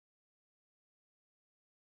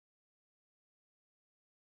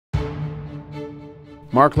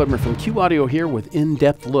Mark Ludmer from Q Audio here with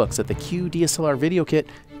in-depth looks at the Q DSLR Video Kit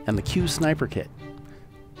and the Q Sniper Kit.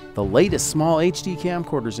 The latest small HD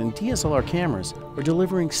camcorders and DSLR cameras are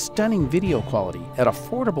delivering stunning video quality at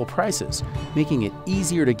affordable prices, making it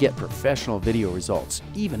easier to get professional video results,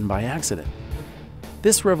 even by accident.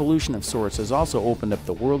 This revolution of sorts has also opened up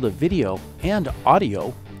the world of video and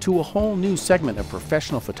audio to a whole new segment of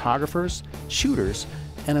professional photographers, shooters,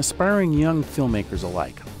 and aspiring young filmmakers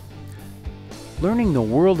alike. Learning the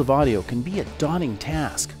world of audio can be a daunting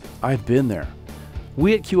task. I've been there.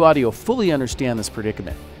 We at Q Audio fully understand this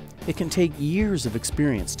predicament. It can take years of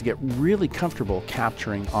experience to get really comfortable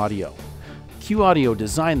capturing audio. Q Audio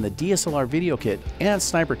designed the DSLR Video Kit and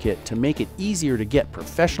Sniper Kit to make it easier to get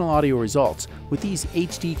professional audio results with these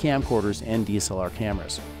HD camcorders and DSLR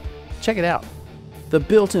cameras. Check it out. The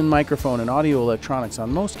built-in microphone and audio electronics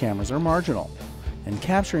on most cameras are marginal, and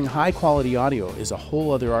capturing high-quality audio is a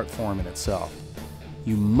whole other art form in itself.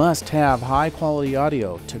 You must have high-quality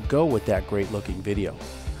audio to go with that great-looking video.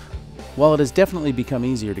 While it has definitely become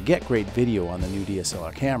easier to get great video on the new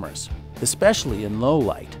DSLR cameras, especially in low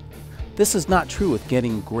light, this is not true with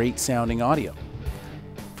getting great sounding audio.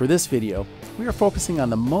 For this video, we are focusing on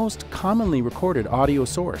the most commonly recorded audio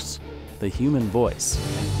source, the human voice.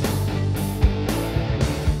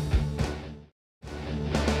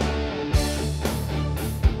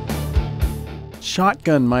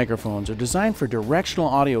 Shotgun microphones are designed for directional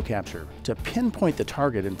audio capture to pinpoint the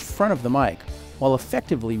target in front of the mic while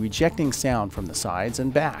effectively rejecting sound from the sides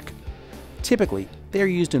and back. Typically, they are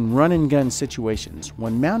used in run-and-gun situations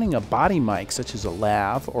when mounting a body mic such as a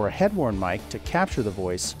lav or a head-worn mic to capture the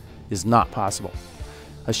voice is not possible.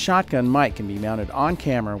 A shotgun mic can be mounted on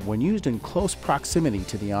camera when used in close proximity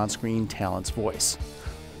to the on-screen talent's voice.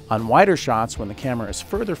 On wider shots when the camera is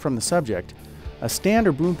further from the subject, a stand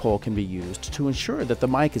or boom pole can be used to ensure that the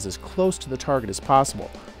mic is as close to the target as possible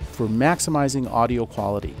for maximizing audio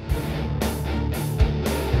quality.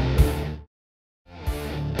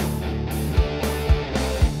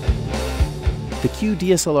 The Q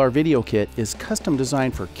DSLR Video Kit is custom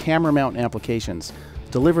designed for camera mount applications,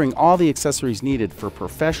 delivering all the accessories needed for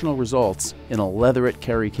professional results in a leatherette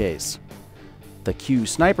carry case. The Q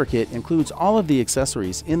Sniper Kit includes all of the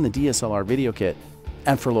accessories in the DSLR Video Kit,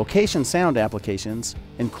 and for location sound applications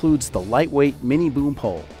includes the lightweight mini boom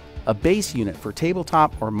pole, a bass unit for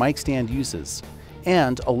tabletop or mic stand uses,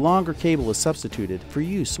 and a longer cable is substituted for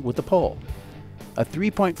use with the pole. A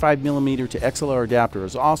 3.5mm to XLR adapter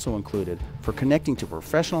is also included for connecting to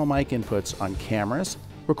professional mic inputs on cameras,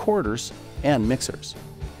 recorders, and mixers.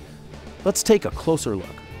 Let's take a closer look.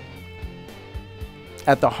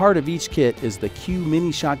 At the heart of each kit is the Q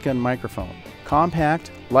Mini Shotgun microphone. Compact,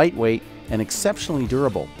 lightweight, and exceptionally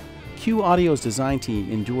durable, Q Audio's design team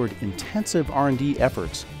endured intensive R&D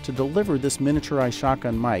efforts to deliver this miniaturized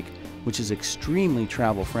shotgun mic, which is extremely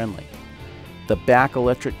travel-friendly. The back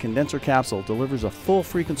electric condenser capsule delivers a full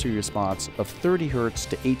frequency response of 30 Hz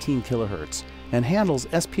to 18 kHz and handles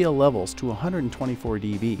SPL levels to 124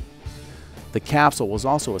 dB. The capsule was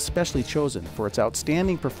also especially chosen for its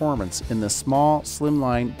outstanding performance in the small,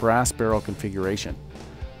 slimline brass barrel configuration.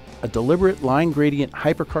 A deliberate line gradient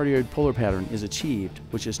hypercardioid polar pattern is achieved,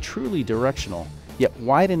 which is truly directional, yet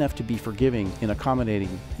wide enough to be forgiving in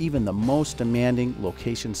accommodating even the most demanding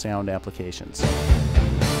location sound applications.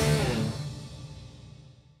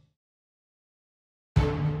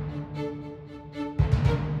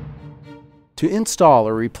 To install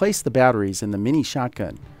or replace the batteries in the mini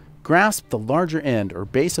shotgun, grasp the larger end or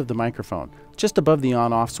base of the microphone just above the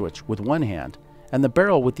on-off switch with one hand and the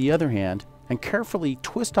barrel with the other hand, and carefully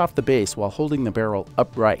twist off the base while holding the barrel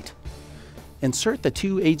upright. Insert the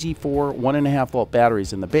two AG4 1.5-volt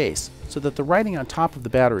batteries in the base so that the writing on top of the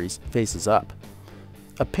batteries faces up.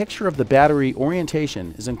 A picture of the battery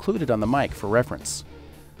orientation is included on the mic for reference.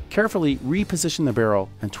 Carefully reposition the barrel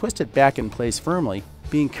and twist it back in place firmly,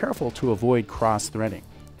 being careful to avoid cross-threading.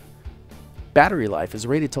 Battery life is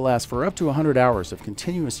rated to last for up to 100 hours of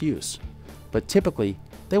continuous use, but typically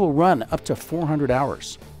they will run up to 400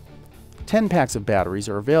 hours. 10 packs of batteries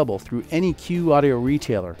are available through any Q Audio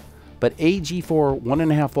retailer, but AG4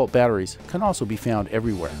 1.5-volt batteries can also be found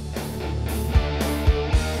everywhere.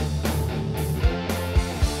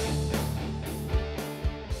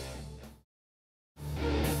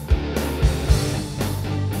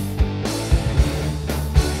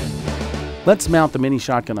 Let's mount the mini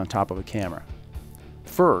shotgun on top of a camera.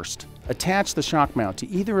 First, attach the shock mount to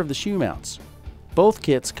either of the shoe mounts. Both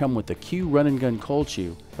kits come with the Q run-and-gun cold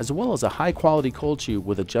shoe, as well as a high-quality cold shoe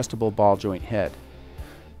with adjustable ball joint head.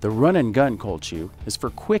 The run-and-gun cold shoe is for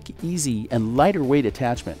quick, easy, and lighter weight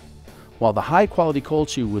attachment, while the high-quality cold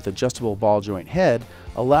shoe with adjustable ball joint head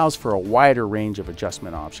allows for a wider range of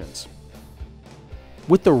adjustment options.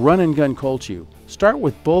 With the run-and-gun cold shoe, start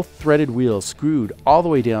with both threaded wheels screwed all the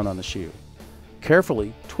way down on the shoe.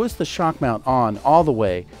 Carefully twist the shock mount on all the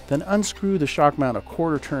way, then unscrew the shock mount a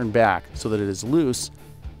quarter turn back so that it is loose,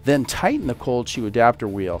 then tighten the cold shoe adapter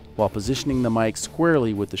wheel while positioning the mic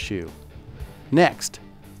squarely with the shoe. Next,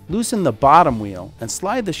 loosen the bottom wheel and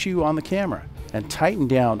slide the shoe on the camera and tighten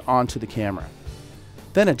down onto the camera.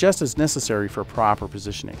 Then adjust as necessary for proper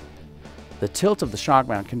positioning. The tilt of the shock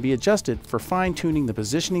mount can be adjusted for fine-tuning the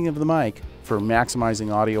positioning of the mic for maximizing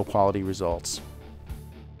audio quality results.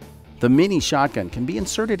 The mini shotgun can be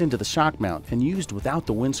inserted into the shock mount and used without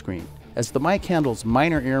the windscreen, as the mic handles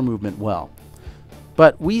minor air movement well.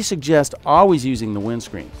 But we suggest always using the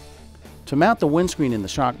windscreen. To mount the windscreen in the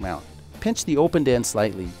shock mount, pinch the opened end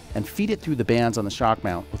slightly and feed it through the bands on the shock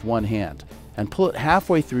mount with one hand, and pull it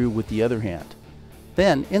halfway through with the other hand.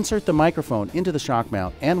 Then insert the microphone into the shock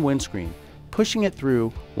mount and windscreen, pushing it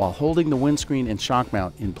through while holding the windscreen and shock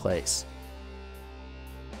mount in place.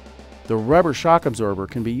 The rubber shock absorber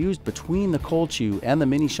can be used between the cold shoe and the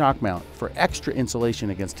mini shock mount for extra insulation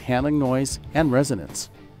against handling noise and resonance.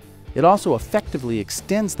 It also effectively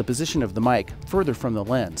extends the position of the mic further from the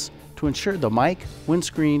lens to ensure the mic,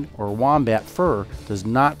 windscreen, or Wombat fur does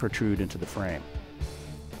not protrude into the frame.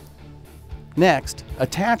 Next,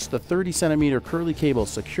 attach the 30cm curly cable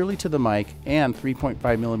securely to the mic and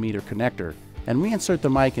 3.5mm connector and reinsert the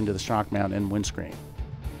mic into the shock mount and windscreen.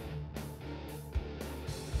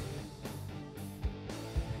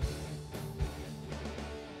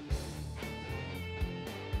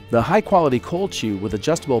 The high-quality cold shoe with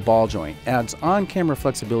adjustable ball joint adds on-camera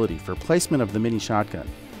flexibility for placement of the mini shotgun.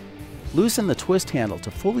 Loosen the twist handle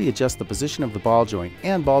to fully adjust the position of the ball joint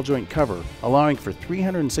and ball joint cover, allowing for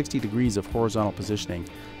 360 degrees of horizontal positioning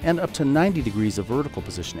and up to 90 degrees of vertical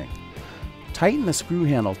positioning. Tighten the screw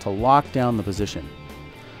handle to lock down the position.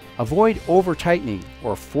 Avoid over-tightening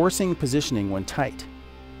or forcing positioning when tight.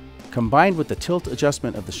 Combined with the tilt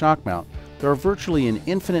adjustment of the shock mount, there are virtually an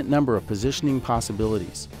infinite number of positioning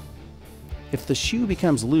possibilities. If the shoe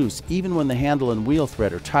becomes loose even when the handle and wheel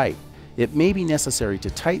thread are tight, it may be necessary to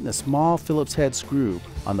tighten the small Phillips head screw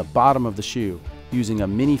on the bottom of the shoe using a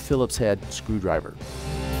mini Phillips head screwdriver.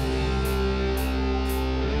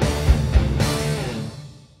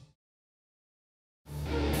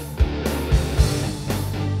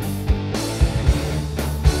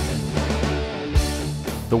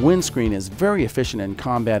 The windscreen is very efficient in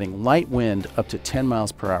combating light wind up to 10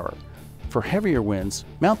 miles per hour. For heavier winds,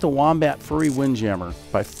 mount the Wombat furry windjammer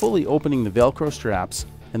by fully opening the Velcro straps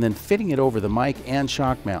and then fitting it over the mic and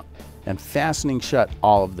shock mount and fastening shut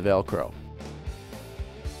all of the Velcro.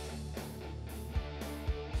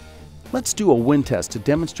 Let's do a wind test to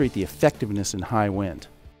demonstrate the effectiveness in high wind.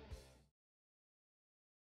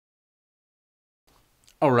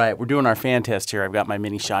 All right, we're doing our fan test here. I've got my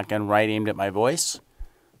mini shotgun right aimed at my voice,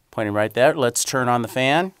 pointing right there. Let's turn on the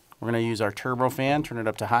fan. We're going to use our turbo fan, turn it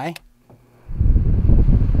up to high.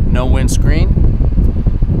 No windscreen.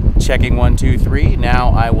 Checking 1, 2, 3. Now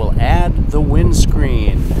I will add the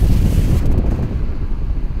windscreen.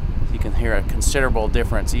 You can hear a considerable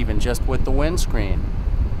difference even just with the windscreen.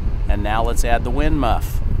 And now let's add the wind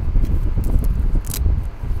muff.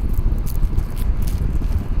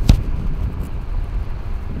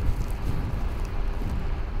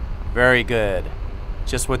 Very good.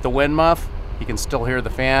 Just with the wind muff, you can still hear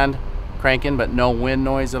the fan cranking, but no wind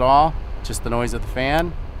noise at all. Just the noise of the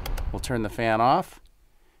fan. We'll turn the fan off.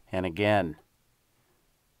 And again,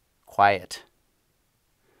 quiet.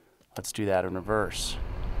 Let's do that in reverse.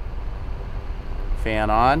 Fan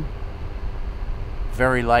on.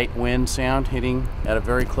 Very light wind sound hitting at a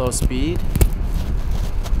very close speed.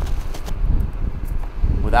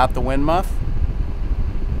 Without the wind muff.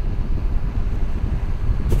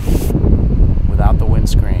 Without the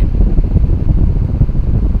windscreen.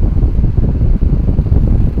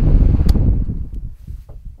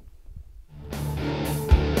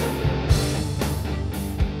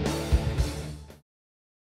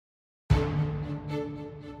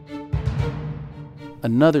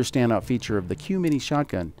 Another standout feature of the Q Mini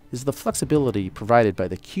Shotgun is the flexibility provided by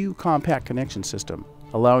the Q Compact Connection System,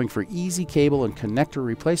 allowing for easy cable and connector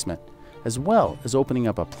replacement, as well as opening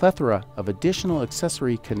up a plethora of additional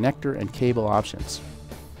accessory connector and cable options.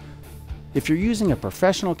 If you're using a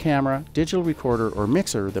professional camera, digital recorder, or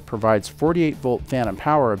mixer that provides 48-volt phantom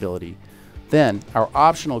power ability, then our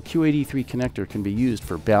optional Q83 connector can be used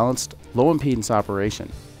for balanced, low-impedance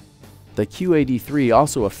operation. The Q83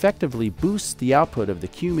 also effectively boosts the output of the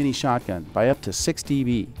Q Mini Shotgun by up to 6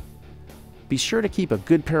 dB. Be sure to keep a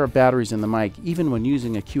good pair of batteries in the mic even when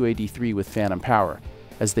using a Q83 with phantom power,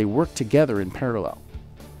 as they work together in parallel.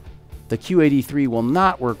 The Q83 will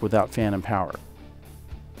not work without phantom power.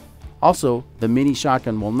 Also, the mini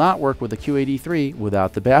shotgun will not work with the Q83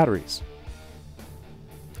 without the batteries.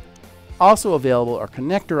 Also available are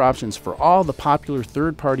connector options for all the popular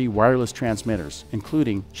third-party wireless transmitters,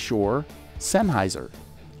 including Shure, Sennheiser,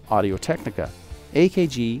 Audio-Technica,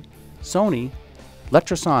 AKG, Sony,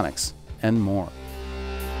 Lectrosonics, and more.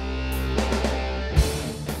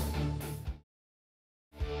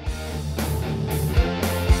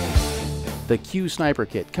 The Q Sniper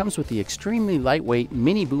Kit comes with the extremely lightweight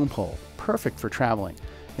mini boom pole, perfect for traveling.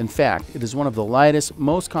 In fact, it is one of the lightest,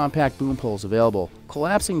 most compact boom poles available,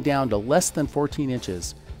 collapsing down to less than 14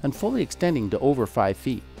 inches and fully extending to over 5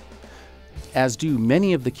 feet. As do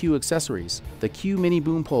many of the Q accessories, the Q mini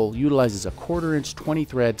boom pole utilizes a 1/4-inch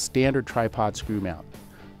 20-thread standard tripod screw mount.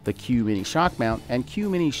 The Q mini shock mount and Q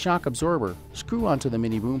mini shock absorber screw onto the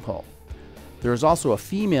mini boom pole. There is also a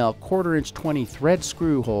female 1/4-inch 20-thread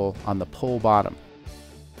screw hole on the pole bottom.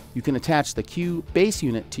 You can attach the Q base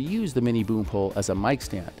unit to use the mini boom pole as a mic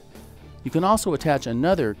stand. You can also attach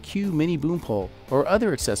another Q mini boom pole or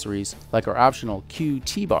other accessories like our optional Q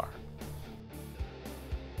T-bar.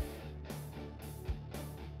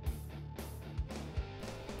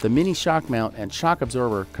 The mini shock mount and shock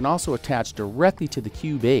absorber can also attach directly to the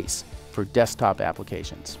Q base for desktop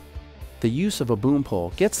applications. The use of a boom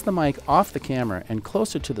pole gets the mic off the camera and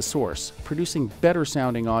closer to the source, producing better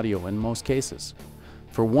sounding audio in most cases.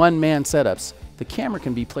 For one-man setups, the camera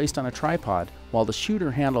can be placed on a tripod while the shooter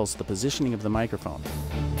handles the positioning of the microphone.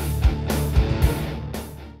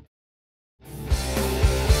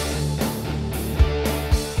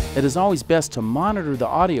 It is always best to monitor the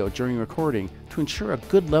audio during recording to ensure a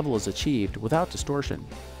good level is achieved without distortion.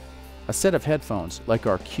 A set of headphones, like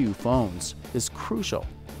our Q phones, is crucial.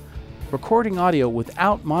 Recording audio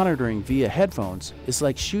without monitoring via headphones is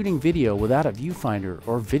like shooting video without a viewfinder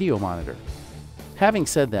or video monitor. Having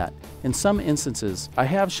said that, in some instances, I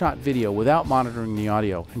have shot video without monitoring the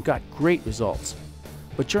audio and got great results.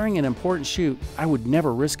 But during an important shoot, I would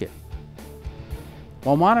never risk it.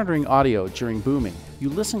 While monitoring audio during booming, you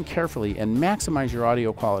listen carefully and maximize your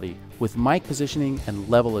audio quality with mic positioning and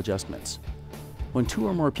level adjustments. When 2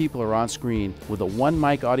 or more people are on screen with a one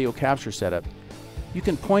mic audio capture setup, you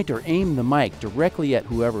can point or aim the mic directly at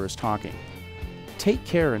whoever is talking. Take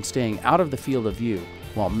care in staying out of the field of view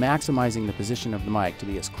while maximizing the position of the mic to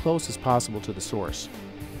be as close as possible to the source.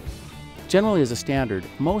 Generally, as a standard,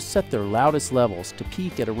 most set their loudest levels to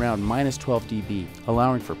peak at around -12 dB,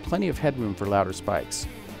 allowing for plenty of headroom for louder spikes.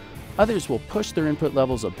 Others will push their input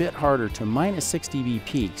levels a bit harder to -6 dB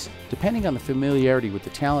peaks, depending on the familiarity with the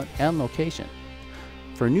talent and location.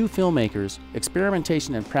 For new filmmakers,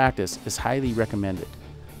 experimentation and practice is highly recommended.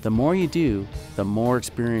 The more you do, the more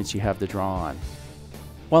experience you have to draw on.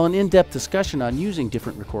 While an in-depth discussion on using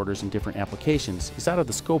different recorders in different applications is out of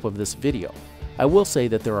the scope of this video, I will say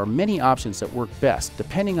that there are many options that work best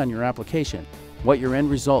depending on your application, what your end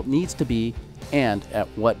result needs to be, and at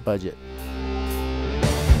what budget.